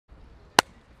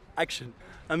action.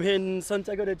 I'm here in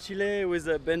Santiago de Chile with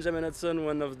Benjamin Hudson,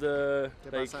 one of the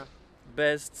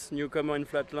best newcomer in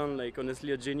flatland, like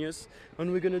honestly a genius.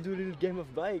 And we're gonna do a little game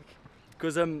of bike.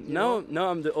 Cause now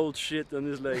I'm the old shit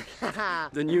and it's like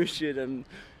the new shit, and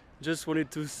just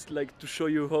wanted to show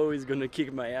you how he's gonna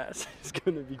kick my ass. It's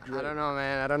gonna be great. I don't know,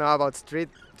 man. I don't know about street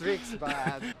tricks,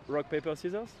 but Rock, paper,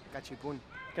 scissors? Kachipun.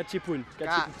 Kachipun.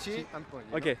 Kachipun.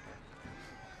 Okay.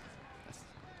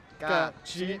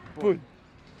 Kachipun.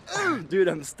 Dude,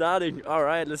 I'm starting.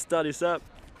 Alright, let's start this up.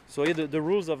 So yeah, the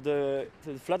rules of the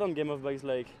flat-on game of bikes,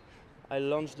 like I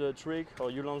launch the trick,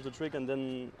 or you launch the trick, and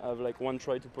then I have like one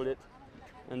try to pull it.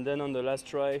 And then on the last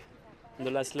try, on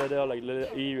the last letter, like letter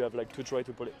E, you have like 2 tries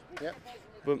to pull it. Yep.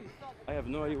 Boom. I have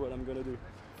no idea what I'm gonna do.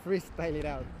 Freestyle it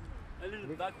out. A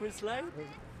little backward slide.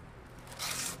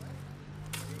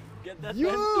 Get that?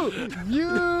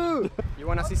 You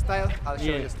wanna see style? I'll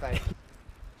show you style.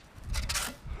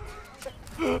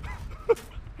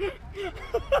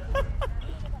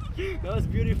 That was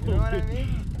beautiful. You know what I mean?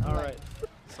 Alright.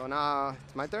 So now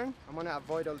it's my turn. I'm gonna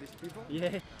avoid all these people.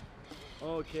 Yeah.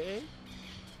 Okay.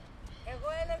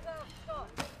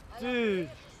 Dude.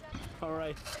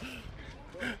 Alright.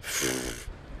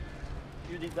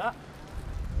 You did that?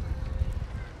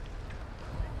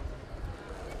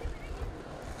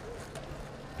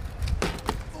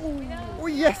 Oh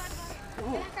yes!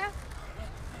 Oh.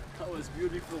 That was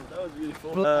beautiful. That was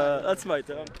beautiful. That's my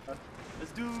turn.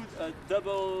 Let's do a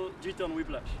double G-turn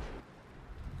whiplash.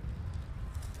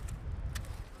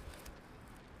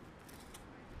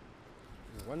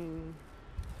 One.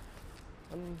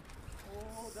 Oh,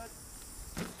 that's...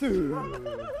 Two.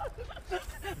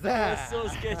 That was so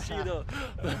sketchy though.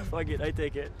 Fuck it, I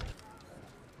take it.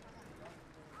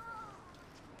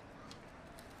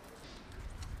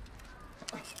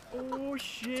 Oh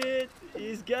shit,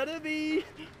 it's gotta be.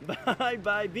 Bye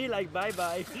bye, be like bye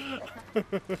bye.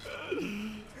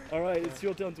 Alright, it's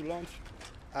your turn to launch.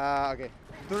 Okay.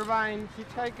 Turbine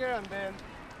hitchhiker and then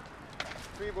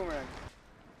 3 boomerang.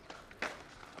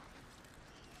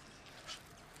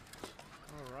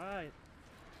 Alright.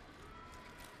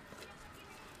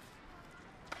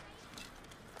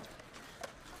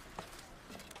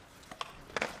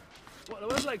 Well, that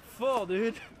was like 4,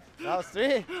 dude. That was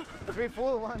 3. 3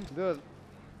 full ones. Dude,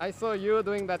 I saw you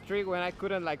doing that trick when I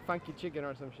couldn't, like funky chicken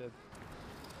or some shit.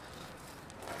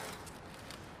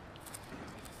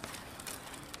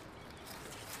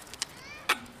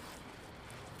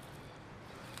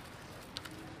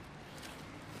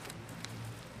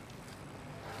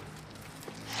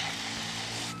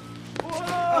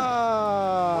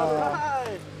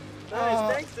 Alright! Nice,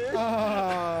 thanks, dude.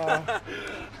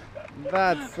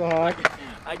 That sucked.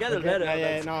 I got a letter.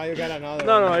 Yeah, no, you got another.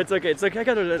 No, it's okay. It's okay. I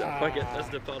got a letter. Fuck it. That's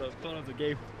the part of the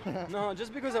game. No,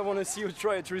 just because I want to see you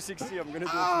try a 360, I'm gonna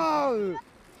do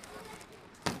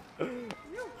it.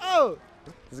 Oh!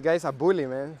 This guy's a bully,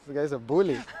 man. This guy's a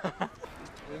bully.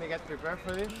 Let me get prepared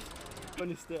for this.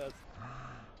 Funny stairs.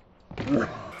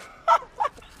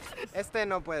 Este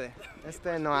no puede.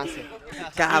 Este no hace.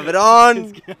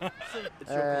 ¡Cabrón!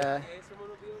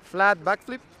 Flat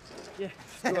backflip. Yeah,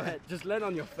 go ahead. Just land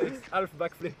on your face. Half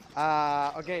backflip.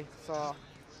 Okay, so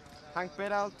hang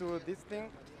pedal to this thing.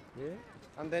 Yeah.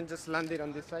 And then just land it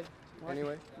on this side. Why?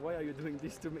 Anyway. Why are you doing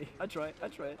this to me? I try.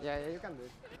 Yeah, you can do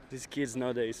it. These kids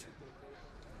nowadays.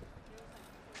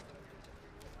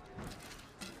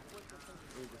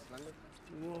 You just land it.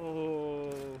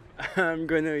 Whoa. I'm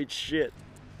gonna eat shit.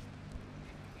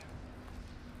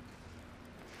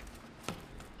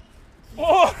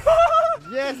 Oh!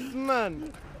 Yes,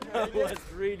 man! That was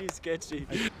really sketchy.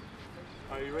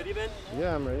 Are you ready, Ben?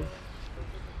 Yeah, I'm ready.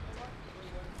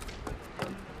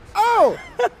 Oh!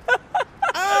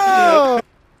 Oh!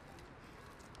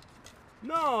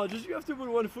 No, just you have to put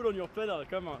one foot on your pedal.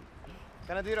 Come on.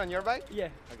 Can I do it on your bike? Yeah.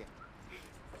 Okay.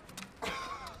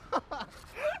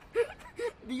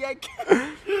 BMX.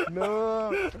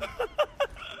 No.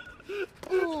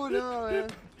 Oh no, man.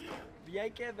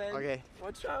 BMX, Ben. Okay.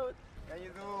 Watch out. Can you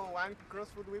do one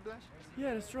crossfoot whiplash?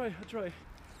 Yeah, let's try. I'll try.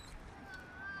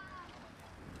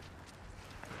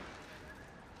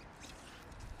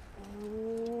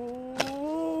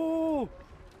 Oh!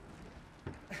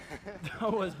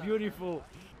 That was beautiful.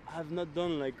 I've not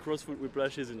done like crossfoot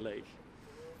whiplashes in like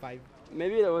 5.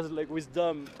 Maybe that was like with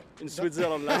Dom in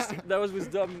Switzerland last. That was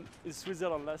with Dom in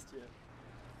Switzerland last year.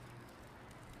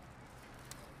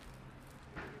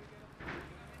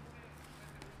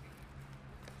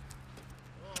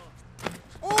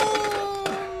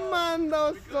 Oh man,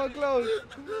 that was so close.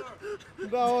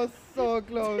 That was so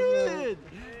close. Dude,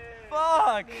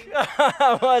 fuck!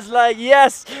 I was like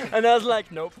yes, and I was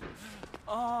like nope.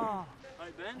 Oh,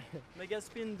 Alright, Ben. Mega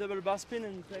spin, double bar spin,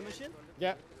 and time machine.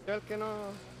 Yeah. Creo que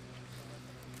no.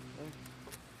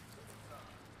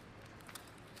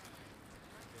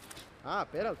 Ah,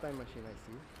 pedal time machine, I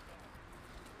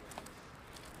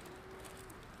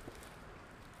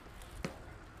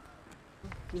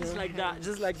see. Just like that,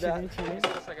 just like that.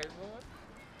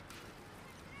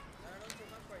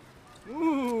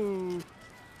 Ooh.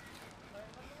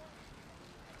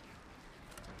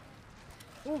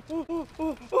 Oh, oh, oh,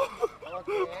 oh, oh.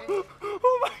 Okay.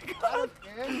 Oh my god!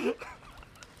 Okay.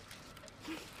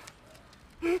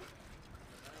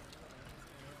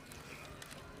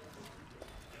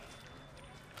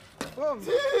 Boom!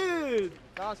 Dude!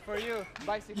 That was for you,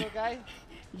 bicycle guy.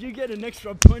 You get an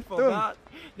extra point for Boom. that.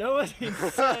 That was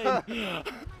insane.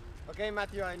 Okay,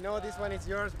 Matthew, I know this one is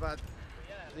yours, but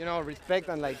you know, respect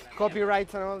and like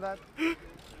copyrights and all that.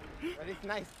 But it's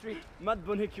nice trick. Matt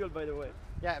Bonecule, by the way.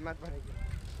 Yeah, Matt Bonecule.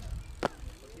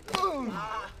 Boom!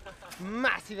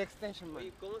 Massive extension,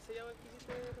 man.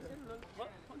 What?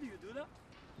 How do you do that?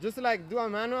 Just like do a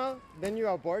manual, then you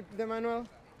abort the manual,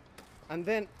 and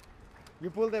then you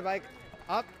pull the bike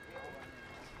up,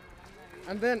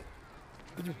 and then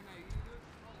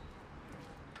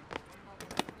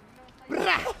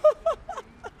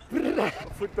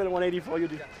Foot pedal 180 for you,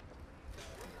 dude.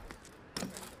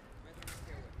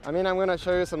 I mean, I'm gonna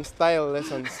show you some style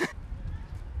lessons.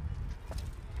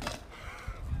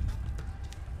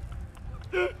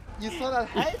 You saw that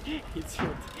height? It's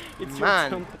your, it's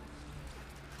Man. your turn.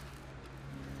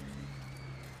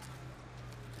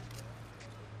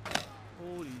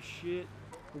 Holy shit.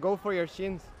 Go for your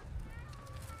shins.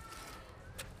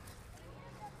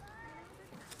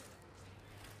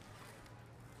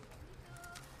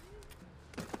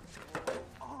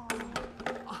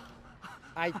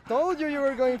 I told you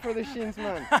were going for the shins,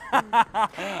 man.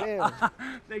 Damn.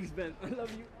 Thanks, Ben. I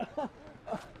love you.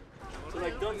 So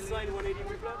like, don't slide 180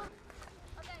 reflux.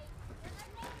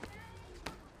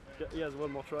 He has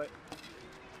one more try.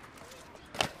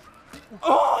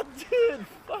 Oh, dude!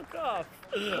 Fuck off!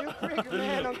 You freak,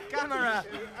 man, on camera.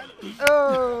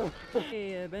 Oh!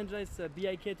 Hey, Benja, it's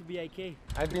BIK to BIK.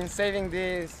 I've been saving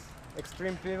this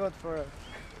extreme pivot for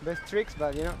best tricks,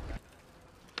 but you know.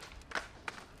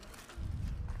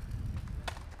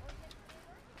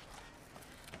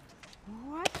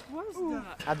 What was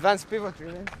that? Advanced pivot,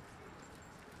 man.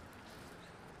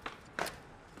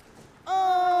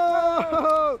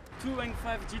 Oh!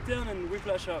 2.5 G-turn and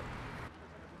whiplash up.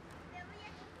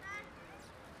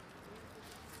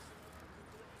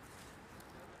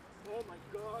 Oh my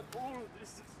god, oh, this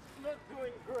is not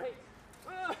going great.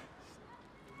 Ah.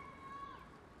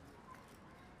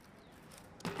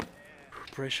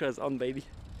 Pressure is on, baby.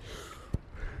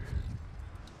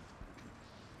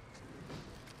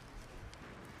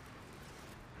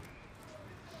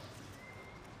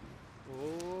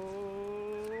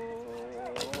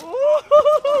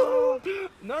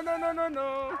 No, no, no, no,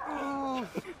 no. Oh.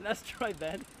 Last try,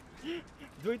 Ben.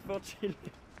 Do it for Chile.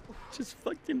 Just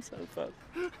fucked himself up.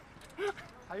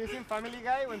 Have you seen Family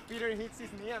Guy when Peter hits his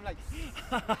knee? I'm like.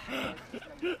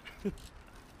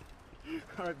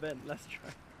 Alright, Ben, last try.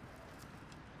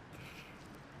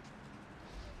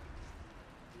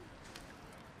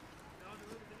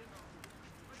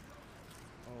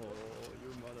 Oh,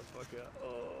 you motherfucker.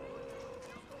 Oh.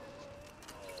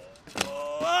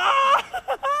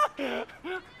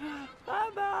 Bye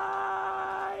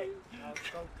bye! That was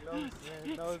so close,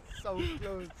 man. That was so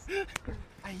close.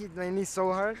 I hit my knee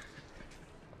so hard.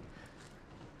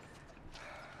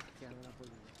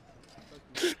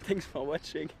 Thanks for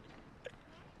watching.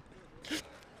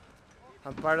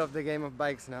 I'm part of the game of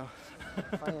bikes now.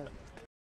 Finally.